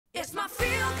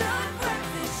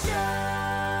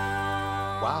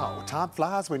Wow, time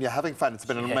flies when you're having fun. It's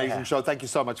been an amazing show. Thank you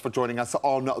so much for joining us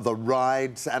on the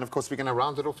ride. And, of course, we're going to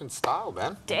round it off in style,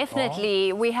 man.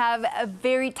 Definitely. We have a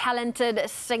very talented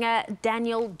singer,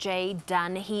 Daniel J.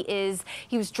 Dunn. He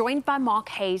was joined by Mark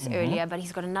Hayes earlier, but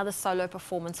he's got another solo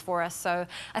performance for us. So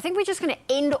I think we're just going to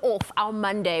end off our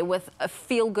Monday with a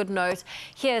feel-good note.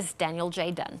 Here's Daniel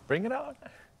J. Dunn. Bring it out.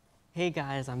 Hey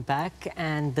guys, I'm back,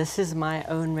 and this is my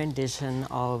own rendition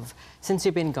of Since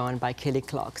You've Been Gone by Kelly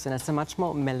Clarkson. It's a much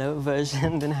more mellow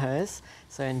version than hers,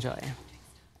 so enjoy.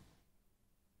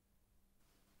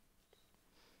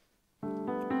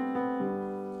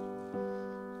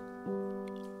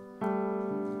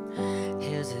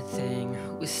 Here's the thing,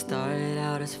 we started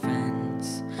out as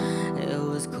friends. It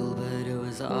was cool, but it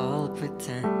was all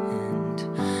pretend.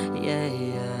 Yeah,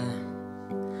 yeah.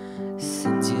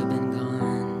 Since you've been gone,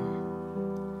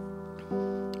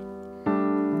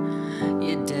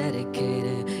 you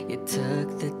dedicated, you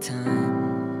took the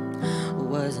time.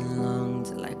 Wasn't long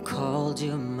till I called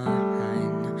you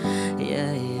mine.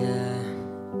 Yeah, yeah.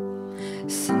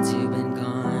 Since you've been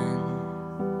gone,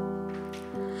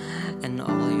 and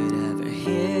all you'd ever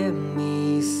hear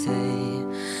me say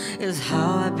is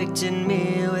how I pictured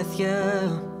me with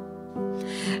you.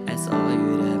 That's all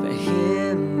you'd ever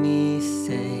hear me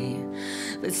say.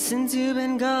 But since you've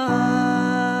been gone,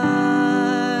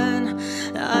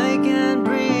 I can't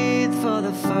breathe for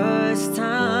the first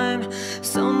time.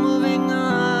 So moving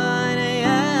on,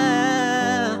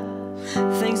 yeah.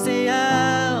 Thanks to you,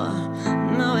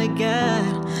 now I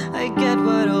get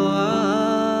what I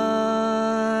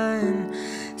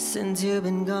want. Since you've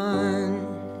been gone,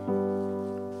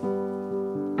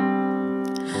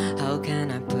 how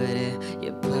can I put it?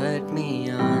 You put me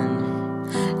on.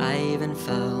 I even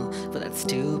fell for that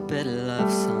stupid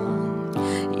love song.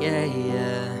 Yeah,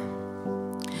 yeah.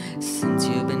 Since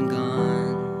you've been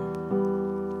gone,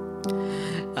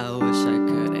 I wish I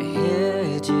could have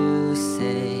heard you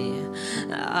say,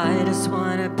 I just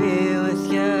wanna be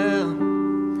with you.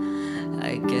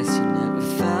 I guess you never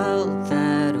felt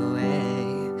that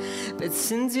way. But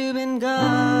since you've been gone,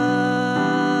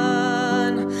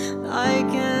 I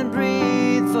can't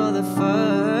breathe for the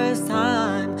first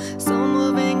time. So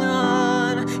moving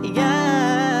on,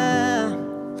 yeah.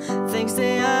 Thanks to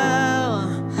you,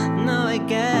 now I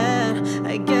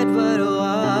get what I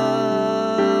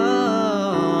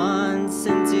want.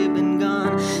 Since you've been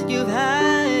gone, you've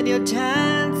had your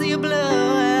chance, you blew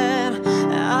it.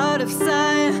 Out of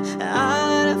sight,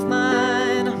 out of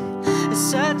mind.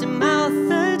 Shut your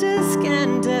mouth, I just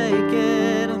can't take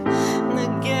it.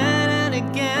 Again and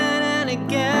again and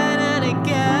again and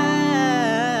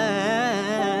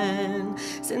again.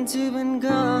 Since you've been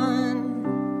gone,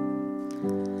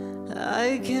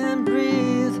 I can't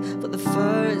breathe for the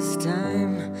first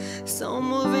time. So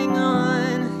moving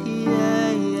on,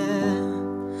 yeah,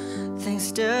 yeah.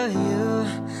 Thanks to you,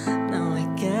 now I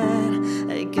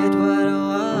get what I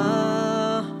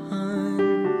want.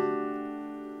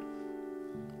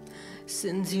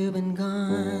 Since you've been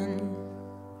gone.